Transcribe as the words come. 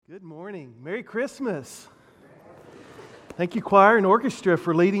Good morning. Merry Christmas. Thank you, choir and orchestra,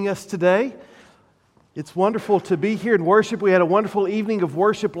 for leading us today. It's wonderful to be here and worship. We had a wonderful evening of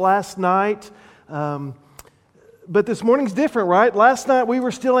worship last night. But this morning's different, right? Last night we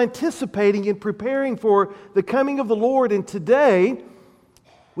were still anticipating and preparing for the coming of the Lord. And today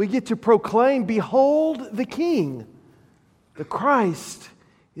we get to proclaim, "Behold the King, the Christ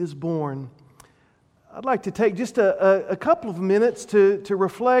is born." I'd like to take just a couple of minutes to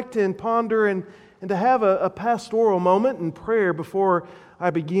reflect and ponder and to have a pastoral moment in prayer before I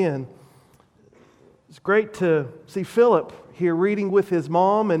begin. It's great to see Philip here reading with his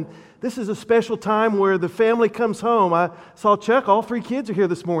mom, and this is a special time where the family comes home. I saw Chuck, all three kids are here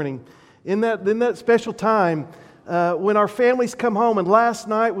this morning. In that special time when our families come home, and last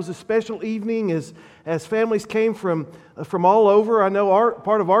night was a special evening as families came from all over. I know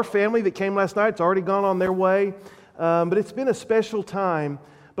part of our family that came last night, it's already gone on their way. But it's been a special time.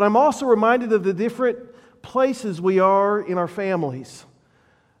 But I'm also reminded of the different places we are in our families.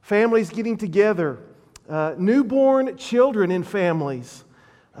 Families getting together. Newborn children in families.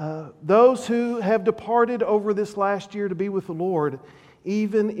 Those who have departed over this last year to be with the Lord,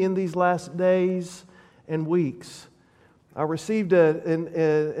 even in these last days and weeks. I received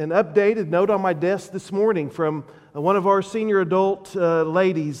an updated note on my desk this morning from one of our senior adult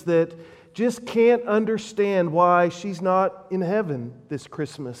ladies that just can't understand why she's not in heaven this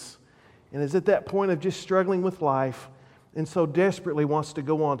Christmas and is at that point of just struggling with life and so desperately wants to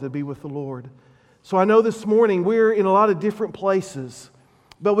go on to be with the Lord. So I know this morning we're in a lot of different places,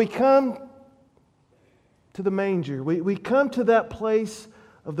 but we come to the manger. We come to that place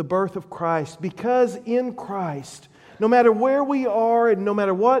of the birth of Christ, because in Christ, no matter where we are and no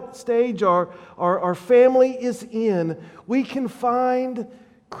matter what stage our family is in, we can find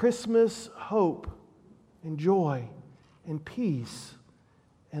Christmas hope and joy and peace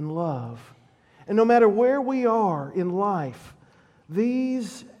and love. And no matter where we are in life,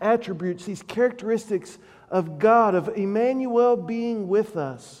 these attributes, these characteristics of God, of Emmanuel being with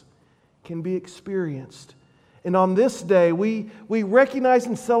us, can be experienced. And on this day, we recognize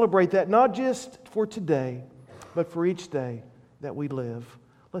and celebrate that, not just for today, but for each day that we live.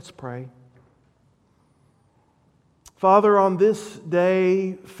 Let's pray. Father, on this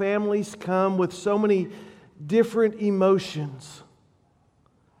day, families come with so many different emotions.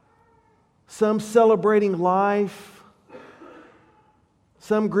 Some celebrating life,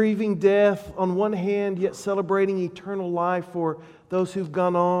 some grieving death on one hand, yet celebrating eternal life for those who've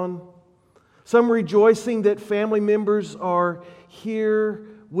gone on. Some rejoicing that family members are here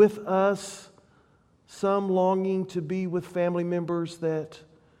with us. Some longing to be with family members that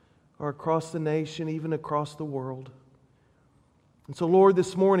are across the nation, even across the world. And so, Lord,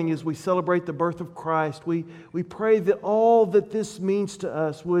 this morning as we celebrate the birth of Christ, we pray that all that this means to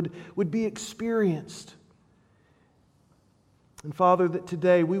us would be experienced. And Father, that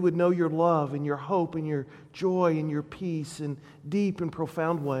today we would know your love and your hope and your joy and your peace in deep and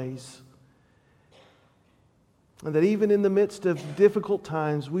profound ways. And that even in the midst of difficult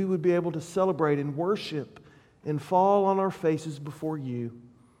times, we would be able to celebrate and worship and fall on our faces before you.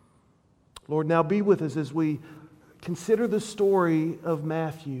 Lord, now be with us as we consider the story of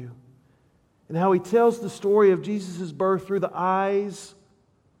Matthew and how he tells the story of Jesus' birth through the eyes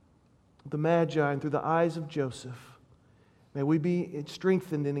of the Magi and through the eyes of Joseph. May we be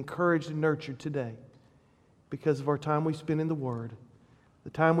strengthened and encouraged and nurtured today because of our time we spent in the Word,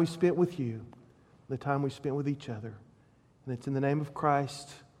 the time we spent with you, the time we spent with each other. And it's in the name of Christ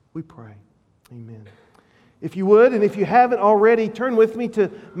we pray. Amen. If you would, and if you haven't already, turn with me to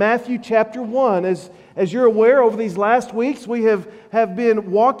Matthew chapter 1. As you're aware, over these last weeks, we have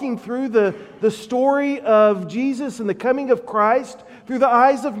been walking through the story of Jesus and the coming of Christ through the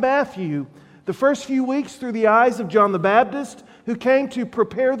eyes of Matthew. The first few weeks through the eyes of John the Baptist, who came to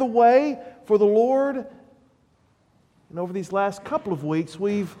prepare the way for the Lord. And over these last couple of weeks,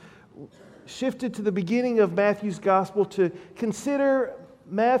 we've shifted to the beginning of Matthew's gospel to consider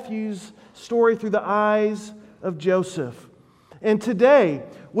Matthew's story through the eyes of Joseph. And today,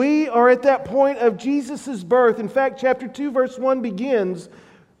 we are at that point of Jesus' birth. In fact, chapter 2, verse 1 begins,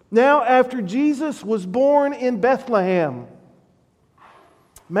 "Now after Jesus was born in Bethlehem,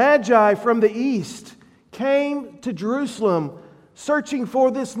 Magi from the east came to Jerusalem searching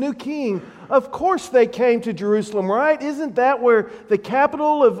for this new king." Of course they came to Jerusalem, right? Isn't that where the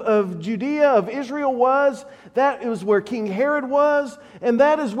capital of Judea, of Israel was? That is where King Herod was. And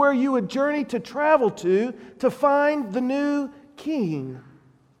that is where you would journey to travel to find the new king.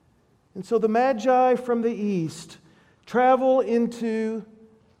 And so the Magi from the east travel into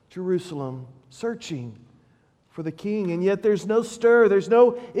Jerusalem, searching for the king. And yet there's no stir, there's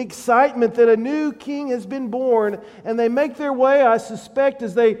no excitement that a new king has been born. And they make their way, I suspect,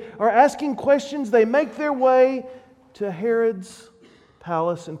 as they are asking questions, they make their way to Herod's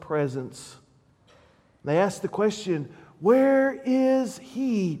palace and presence. They ask the question, where is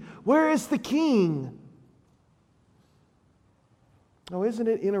he? Where is the king? Oh, isn't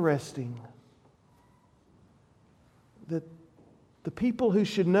it interesting that the people who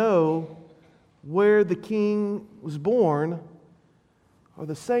should know where the king was born are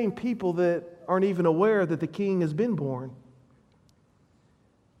the same people that aren't even aware that the king has been born?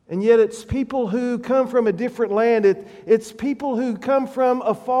 And yet it's people who come from a different land. It's people who come from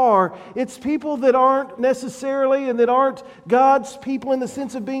afar. It's people that aren't necessarily and that aren't God's people in the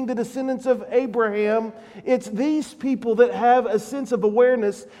sense of being the descendants of Abraham. It's these people that have a sense of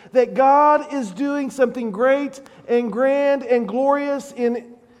awareness that God is doing something great and grand and glorious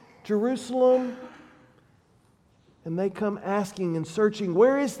in Jerusalem. And they come asking and searching,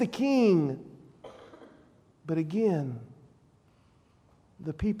 where is the king? But again,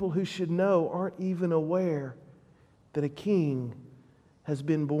 the people who should know aren't even aware that a king has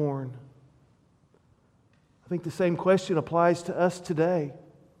been born. I think the same question applies to us today.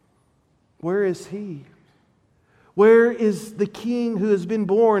 Where is he? Where is the king who has been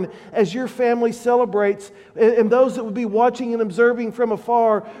born? As your family celebrates, and those that would be watching and observing from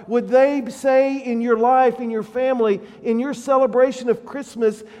afar, would they say in your life, in your family, in your celebration of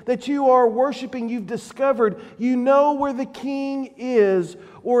Christmas, that you are worshiping, you've discovered, you know where the king is?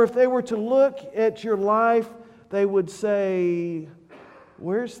 Or if they were to look at your life, they would say,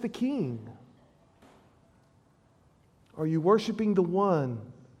 where's the king? Are you worshiping the one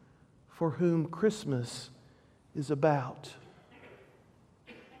for whom Christmas is about?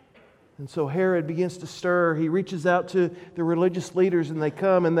 And so Herod begins to stir. He reaches out to the religious leaders, and they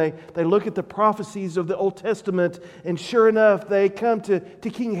come and they look at the prophecies of the Old Testament, and sure enough, they come to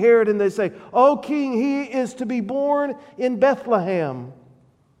King Herod and they say, "Oh King, he is to be born in Bethlehem."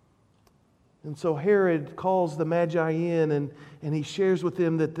 And so Herod calls the Magi in, and he shares with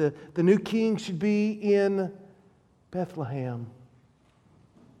them that the new king should be in Bethlehem.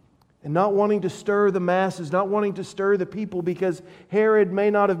 And not wanting to stir the masses, not wanting to stir the people, because Herod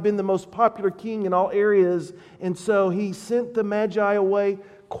may not have been the most popular king in all areas. And so he sent the Magi away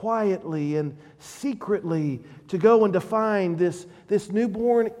quietly and secretly to go and to find this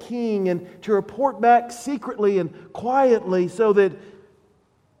newborn king, and to report back secretly and quietly so that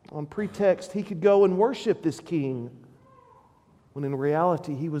on pretext he could go and worship this king, when in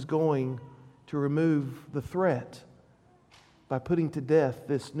reality he was going to remove the threat by putting to death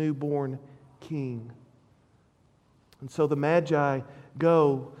this newborn king. And so the Magi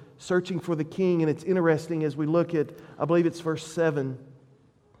go searching for the king, and it's interesting as we look at, I believe it's verse 7.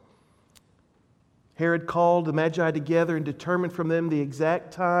 Herod called the Magi together and determined from them the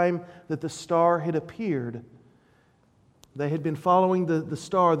exact time that the star had appeared. They had been following the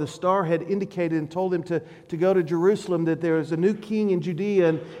star. The star had indicated and told them to go to Jerusalem, that there is a new king in Judea.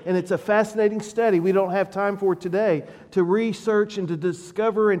 And it's a fascinating study. We don't have time for it today to research and to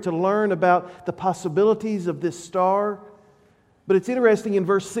discover and to learn about the possibilities of this star. But it's interesting, in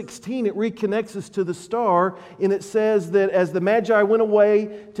verse 16, it reconnects us to the star, and it says that as the Magi went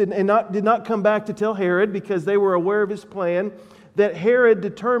away did not come back to tell Herod, because they were aware of his plan, that Herod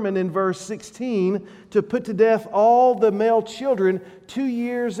determined in verse 16 to put to death all the male children 2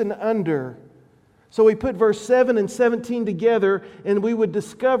 years and under. So we put verse 7 and 17 together, and we would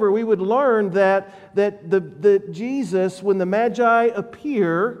learn that Jesus, when the Magi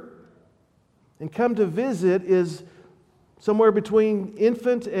appear and come to visit, is somewhere between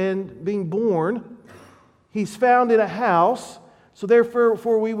infant and being born. He's found in a house. So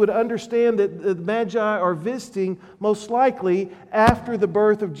therefore, we would understand that the Magi are visiting most likely after the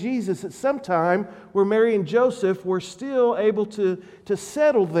birth of Jesus, at some time where Mary and Joseph were still able to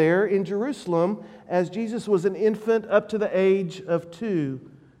settle there in Jerusalem, as Jesus was an infant up to the age of 2.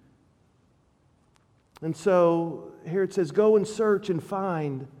 And so here it says, go and search and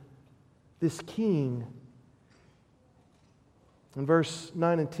find this king. And verse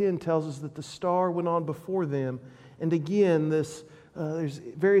 9 and 10 tells us that the star went on before them. And again, there's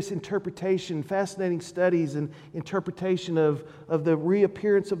various interpretation, fascinating studies and interpretation of the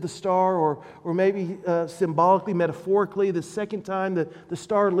reappearance of the star, or maybe symbolically, metaphorically, the second time that the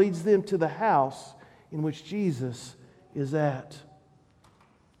star leads them to the house in which Jesus is at.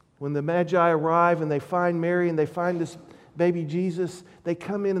 When the Magi arrive and they find Mary and they find this baby Jesus, they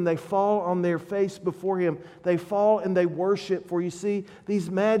come in and they fall on their face before Him. They fall and they worship. For you see, these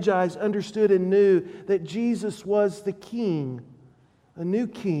Magi understood and knew that Jesus was the King, a new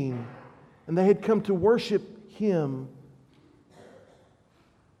King. And they had come to worship Him.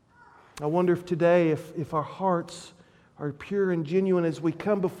 I wonder if today, if our hearts are pure and genuine as we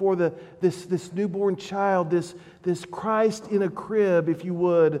come before this newborn child, this Christ in a crib, if you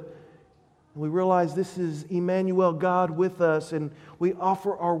would, and we realize this is Emmanuel, God with us, and we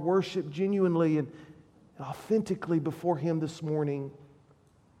offer our worship genuinely and authentically before Him this morning.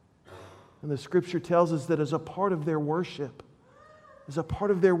 And the Scripture tells us that as a part of their worship,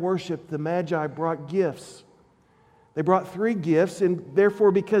 the Magi brought gifts. They brought 3 gifts, and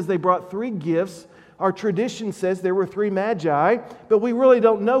therefore, because they brought 3 gifts, our tradition says there were 3 Magi, but we really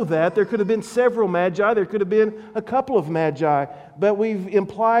don't know that. There could have been several Magi, there could have been a couple of Magi, but we've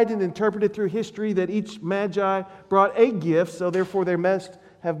implied and interpreted through history that each Magi brought a gift, so therefore there must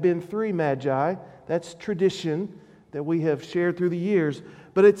have been 3 Magi. That's tradition that we have shared through the years.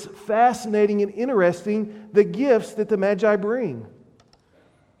 But it's fascinating and interesting, the gifts that the Magi bring.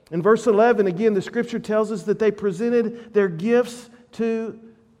 In verse 11, again, the Scripture tells us that they presented their gifts to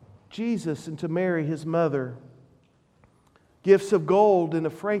Jesus and to Mary, His mother. Gifts of gold and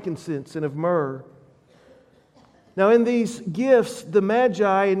of frankincense and of myrrh. Now in these gifts, the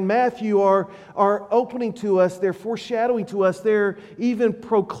Magi in Matthew are opening to us, they're foreshadowing to us, they're even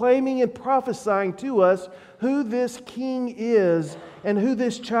proclaiming and prophesying to us who this King is and who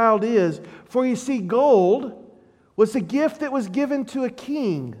this child is. For you see, gold was a gift that was given to a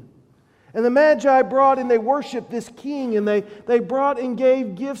king. And the Magi brought and they worshiped this king, and they brought and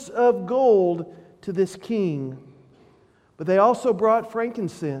gave gifts of gold to this king. But they also brought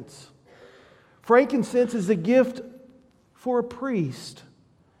frankincense. Frankincense is a gift for a priest.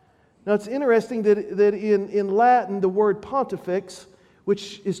 Now it's interesting that in Latin the word pontifex,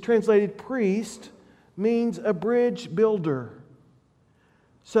 which is translated priest, means a bridge builder.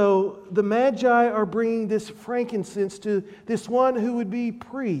 So the Magi are bringing this frankincense to this one who would be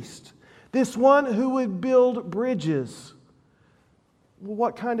priest, this one who would build bridges. Well,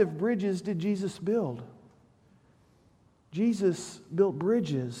 what kind of bridges did Jesus build? Jesus built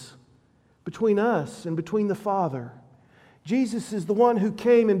bridges between us and between the Father. Jesus is the one who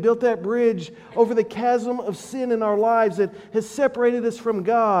came and built that bridge over the chasm of sin in our lives that has separated us from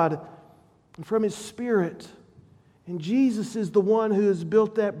God and from His Spirit. And Jesus is the one who has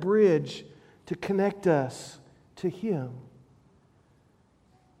built that bridge to connect us to Him.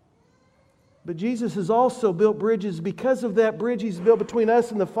 But Jesus has also built bridges. Because of that bridge He's built between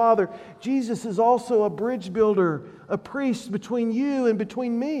us and the Father, Jesus is also a bridge builder, a priest between you and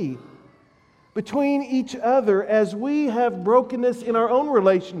between me, between each other as we have brokenness in our own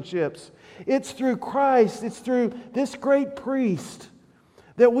relationships. It's through Christ, it's through this great priest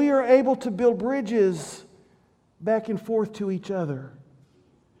that we are able to build bridges back and forth to each other.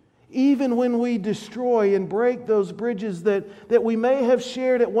 Even when we destroy and break those bridges that we may have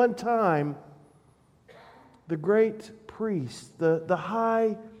shared at one time, the great priest, the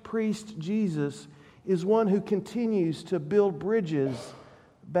high priest Jesus, is one who continues to build bridges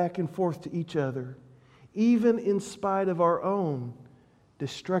back and forth to each other, even in spite of our own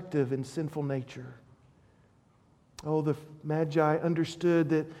destructive and sinful nature. Oh, the Magi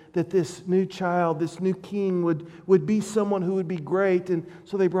understood that this new child, this new king would be someone who would be great, and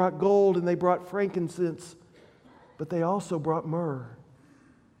so they brought gold and they brought frankincense, but they also brought myrrh.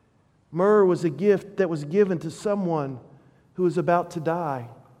 Myrrh was a gift that was given to someone who was about to die.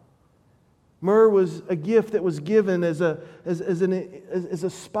 Myrrh was a gift that was given as a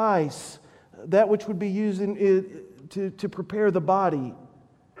spice, that which would be used to prepare the body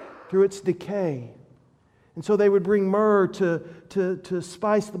through its decay. And so they would bring myrrh to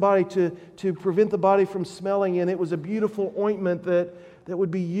spice the body, to prevent the body from smelling, and it was a beautiful ointment that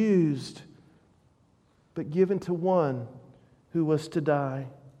would be used, but given to one who was to die.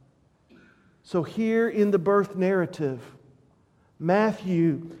 So here in the birth narrative,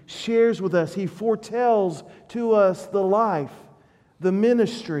 Matthew shares with us, he foretells to us the life, the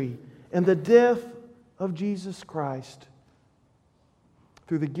ministry, and the death of Jesus Christ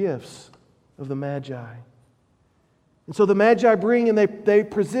through the gifts of the Magi. And so the Magi bring and they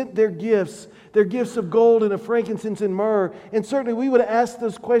present their gifts of gold and of frankincense and myrrh. And certainly we would ask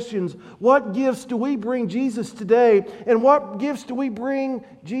those questions. What gifts do we bring Jesus today? And what gifts do we bring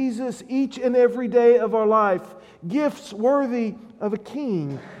Jesus each and every day of our life? Gifts worthy of a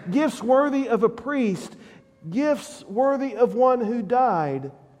king. Gifts worthy of a priest. Gifts worthy of one who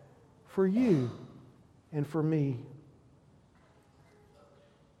died for you and for me.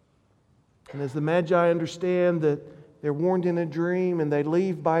 And as the Magi understand that they're warned in a dream and they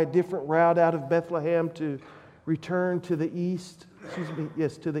leave by a different route out of Bethlehem to return to the east.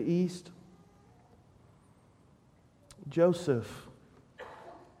 To the east. Joseph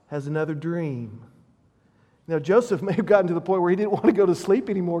has another dream. Now, Joseph may have gotten to the point where he didn't want to go to sleep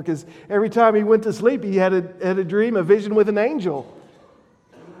anymore because every time he went to sleep, he had a dream, a vision with an angel.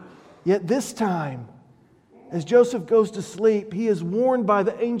 Yet this time, as Joseph goes to sleep, he is warned by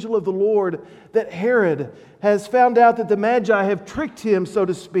the angel of the Lord that Herod has found out that the Magi have tricked him, so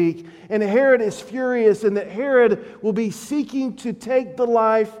to speak, and Herod is furious, and that Herod will be seeking to take the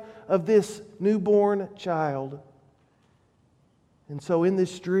life of this newborn child. And so in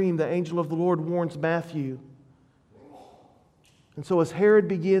this dream, the angel of the Lord warns Matthew. And so as Herod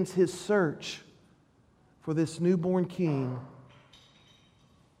begins his search for this newborn king,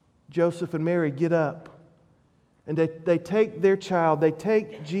 Joseph and Mary get up. And they take their child, they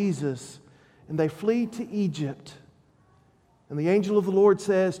take Jesus, and they flee to Egypt. And the angel of the Lord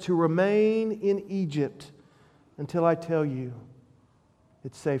says to remain in Egypt until I tell you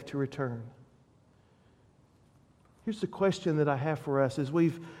it's safe to return. Here's the question that I have for us as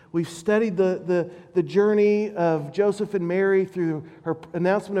we've studied the journey of Joseph and Mary through her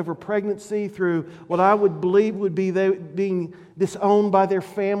announcement of her pregnancy, through what I would believe would be they being disowned by their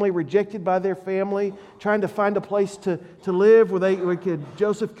family, rejected by their family, trying to find a place to live where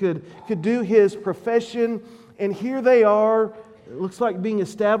Joseph could do his profession. And here they are, it looks like being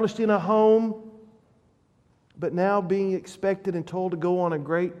established in a home, but now being expected and told to go on a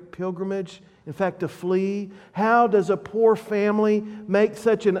great pilgrimage. In fact, to flee. How does a poor family make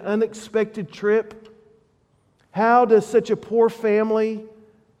such an unexpected trip? How does such a poor family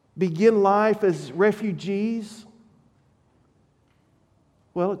begin life as refugees?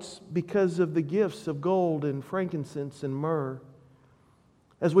 Well, it's because of the gifts of gold and frankincense and myrrh.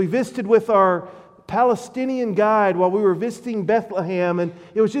 As we visited with our Palestinian guide while we were visiting Bethlehem, and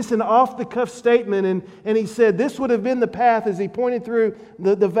it was just an off-the-cuff statement, and he said this would have been the path as he pointed through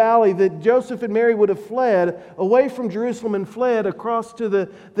the valley that Joseph and Mary would have fled away from Jerusalem and fled across to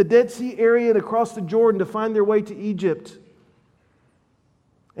the Dead Sea area and across the Jordan to find their way to Egypt.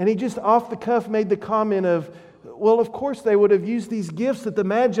 And he just off-the-cuff made the comment of, well, of course they would have used these gifts that the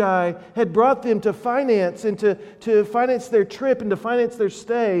Magi had brought them to finance and to finance their trip and to finance their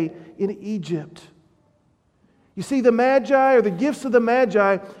stay in Egypt. You see, the Magi, or the gifts of the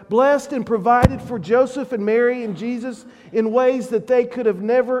Magi, blessed and provided for Joseph and Mary and Jesus in ways that they could have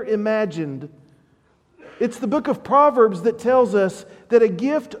never imagined. It's the book of Proverbs that tells us that a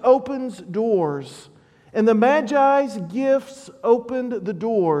gift opens doors. And the Magi's gifts opened the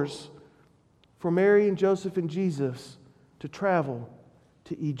doors for Mary and Joseph and Jesus to travel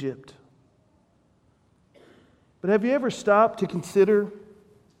to Egypt. But have you ever stopped to consider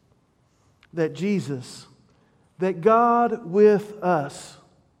that Jesus, that God with us,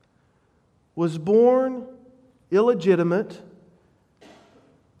 was born illegitimate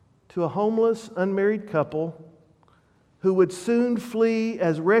to a homeless, unmarried couple who would soon flee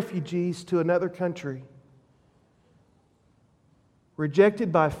as refugees to another country?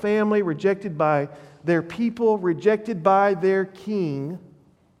 Rejected by family, rejected by their people, rejected by their king.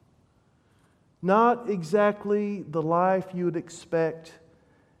 Not exactly the life you would expect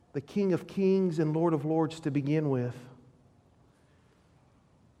the King of Kings and Lord of Lords to begin with.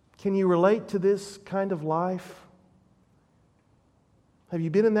 Can you relate to this kind of life? Have you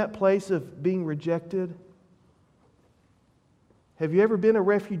been in that place of being rejected? Have you ever been a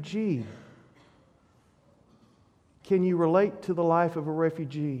refugee? Can you relate to the life of a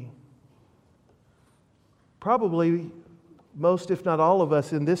refugee? Probably most, if not all of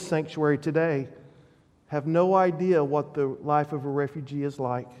us in this sanctuary today have no idea what the life of a refugee is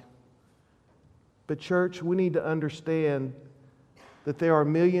like. But church, we need to understand that there are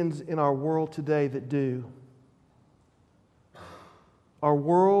millions in our world today that do. Our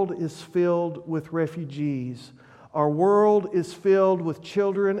world is filled with refugees. Our world is filled with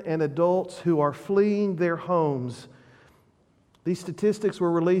children and adults who are fleeing their homes. These statistics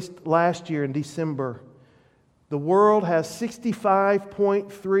were released last year in December. The world has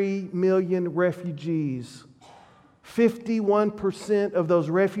 65.3 million refugees. 51% of those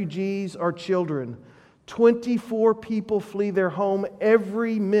refugees are children. 24 people flee their home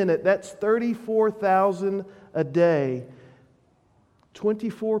every minute. That's 34,000 a day.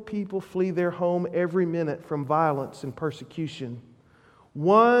 24 people flee their home every minute from violence and persecution.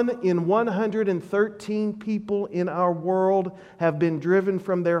 1 in 113 people in our world have been driven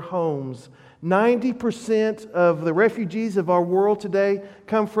from their homes. 90% of the refugees of our world today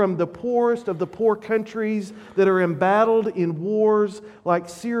come from the poorest of the poor countries that are embattled in wars like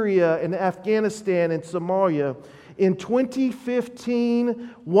Syria and Afghanistan and Somalia. In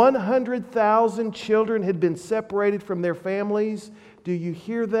 2015, 100,000 children had been separated from their families. Do you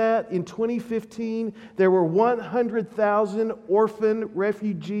hear that? In 2015, there were 100,000 orphan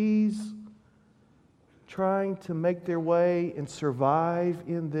refugees. trying to make their way and survive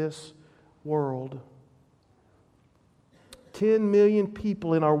in this world. 10 million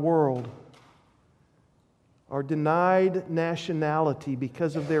people in our world are denied nationality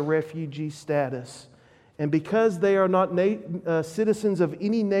because of their refugee status. And because they are not citizens of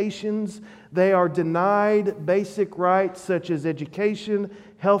any nations, they are denied basic rights such as education,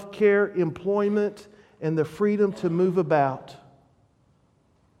 health care, employment, and the freedom to move about.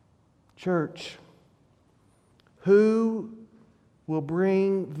 Church, who will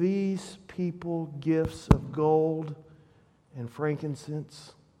bring these people gifts of gold and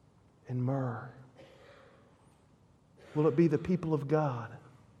frankincense and myrrh? Will it be the people of God?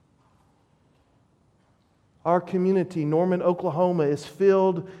 Our community, Norman, Oklahoma, is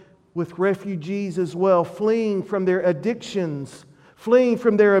filled with refugees as well, fleeing from their addictions, fleeing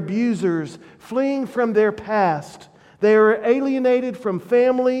from their abusers, fleeing from their past. They are alienated from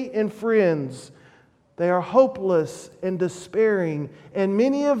family and friends. They are hopeless and despairing, and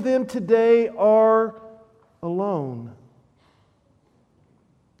many of them today are alone.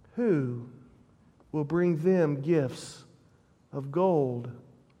 Who will bring them gifts of gold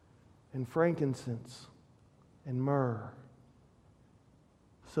and frankincense and myrrh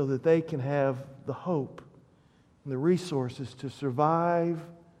so that they can have the hope and the resources to survive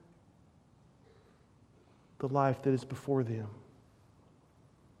the life that is before them?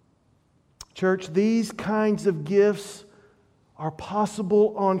 Church, these kinds of gifts are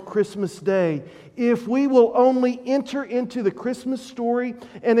possible on Christmas Day if we will only enter into the Christmas story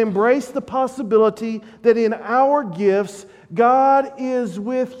and embrace the possibility that in our gifts, God is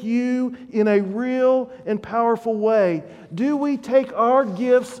with you in a real and powerful way. Do we take our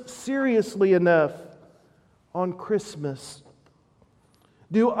gifts seriously enough on Christmas?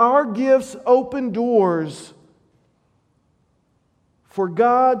 Do our gifts open doors for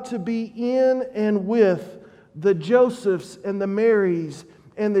God to be in and with the Josephs and the Marys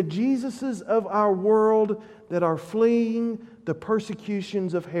and the Jesuses of our world that are fleeing the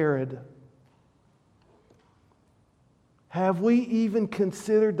persecutions of Herod? Have we even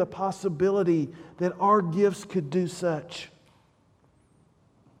considered the possibility that our gifts could do such?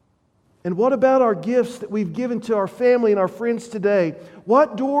 And what about our gifts that we've given to our family and our friends today?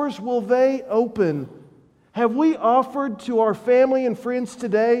 What doors will they open? Have we offered to our family and friends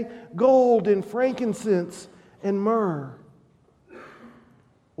today gold and frankincense and myrrh?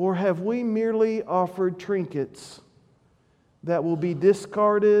 Or have we merely offered trinkets that will be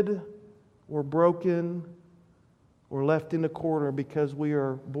discarded or broken or left in a corner because we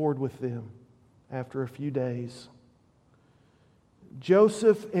are bored with them after a few days?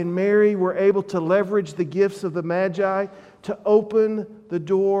 Joseph and Mary were able to leverage the gifts of the Magi to open the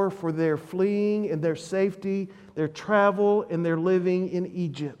door for their fleeing and their safety, their travel and their living in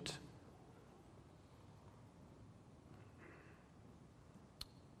Egypt.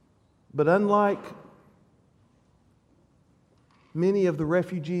 But unlike many of the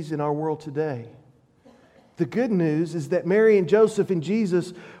refugees in our world today, the good news is that Mary and Joseph and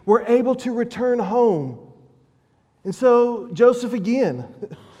Jesus were able to return home. And so Joseph again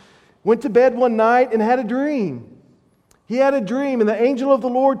went to bed one night and had a dream. He had a dream, and the angel of the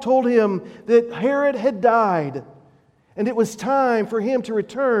Lord told him that Herod had died, and it was time for him to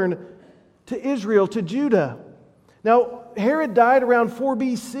return to Israel, to Judah. Now, Herod died around 4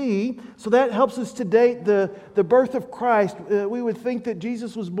 BC, so that helps us to date the birth of Christ. We would think that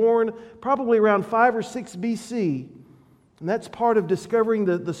Jesus was born probably around 5 or 6 BC. And that's part of discovering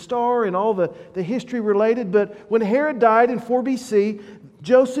the star and all the history related. But when Herod died in 4 BC,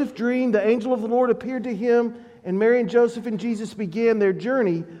 Joseph dreamed, the angel of the Lord appeared to him, and Mary and Joseph and Jesus began their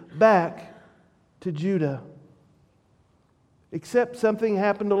journey back to Judah. Except something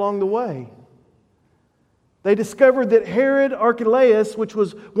happened along the way. They discovered that Herod Archelaus, which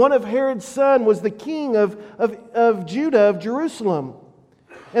was one of Herod's sons, was the king of Judah, of Jerusalem.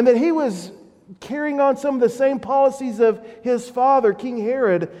 And that he was carrying on some of the same policies of his father, King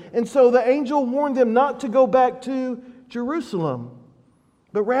Herod. And so the angel warned them not to go back to Jerusalem,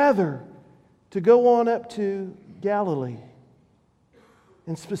 but rather to go on up to Galilee,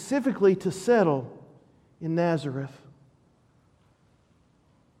 and specifically to settle in Nazareth.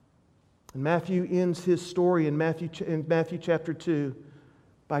 And Matthew ends his story in Matthew chapter 2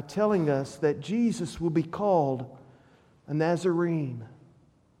 by telling us that Jesus will be called a Nazarene.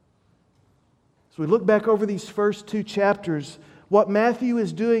 As we look back over these first 2 chapters, What Matthew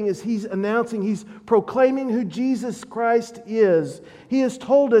is doing is he's announcing, he's proclaiming who Jesus Christ is. He has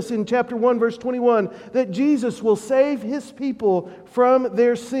told us in chapter 1, verse 21, that Jesus will save His people from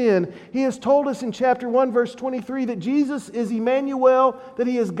their sin. He has told us in chapter 1, verse 23, that Jesus is Emmanuel, that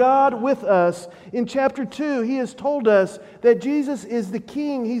He is God with us. In chapter 2, He has told us that Jesus is the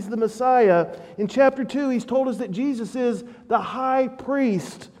King, He's the Messiah. In chapter 2, He's told us that Jesus is the high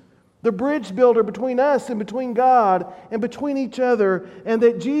priest, the bridge builder between us and between God and between each other, and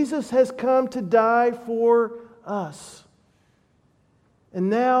that Jesus has come to die for us. And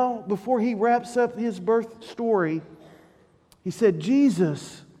now, before He wraps up His birth story, He said,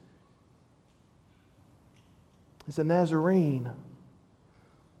 Jesus is a Nazarene.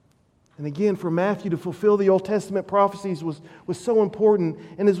 And again, for Matthew to fulfill the Old Testament prophecies was so important.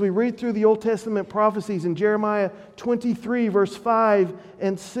 And as we read through the Old Testament prophecies in Jeremiah 23, verse 5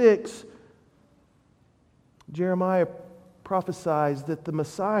 and 6, Jeremiah prophesies that the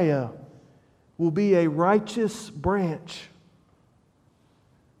Messiah will be a righteous branch.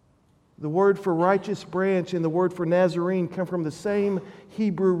 The word for righteous branch and the word for Nazarene come from the same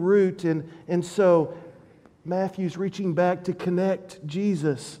Hebrew root. And so Matthew's reaching back to connect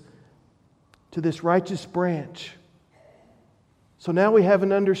Jesus to this righteous branch. So now we have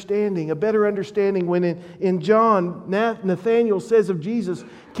an understanding, a better understanding when in John, Nathanael says of Jesus,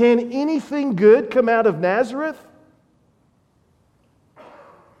 "Can anything good come out of Nazareth?"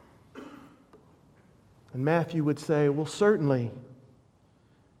 And Matthew would say, well, certainly,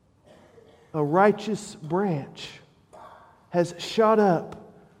 a righteous branch has shot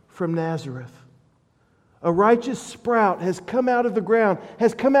up from Nazareth. A righteous sprout has come out of the ground,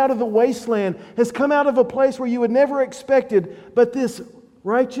 has come out of the wasteland, has come out of a place where you would never expected. But this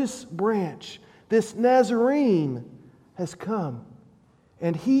righteous branch, this Nazarene, has come.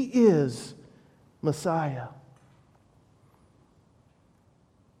 And He is Messiah.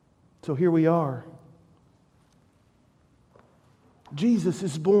 So here we are. Jesus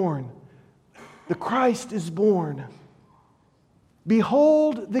is born. The Christ is born.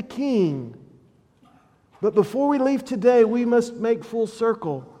 Behold the King. But before we leave today, we must make full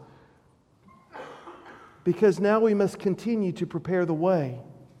circle, because now we must continue to prepare the way.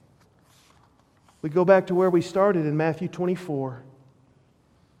 We go back to where we started in Matthew 24,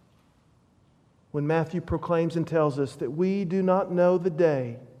 when Matthew proclaims and tells us that we do not know the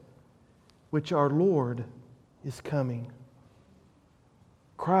day which our Lord is coming.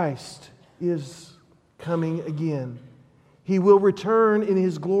 Christ is coming again. He will return in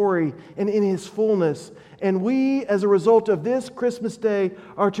His glory and in His fullness. And we, as a result of this Christmas day,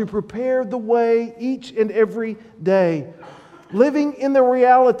 are to prepare the way each and every day. Living in the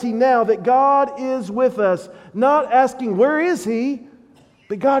reality now that God is with us. Not asking, where is He?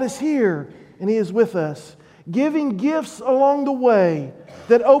 But God is here and He is with us. Giving gifts along the way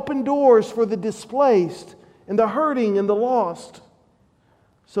that open doors for the displaced and the hurting and the lost,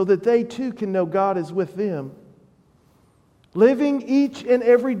 so that they too can know God is with them. Living each and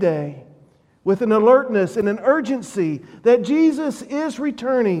every day with an alertness and an urgency that Jesus is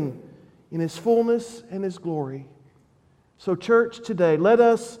returning in His fullness and His glory. So church, today, let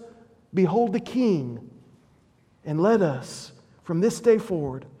us behold the King, and let us, from this day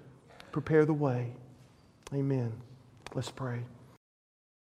forward, prepare the way. Amen. Let's pray.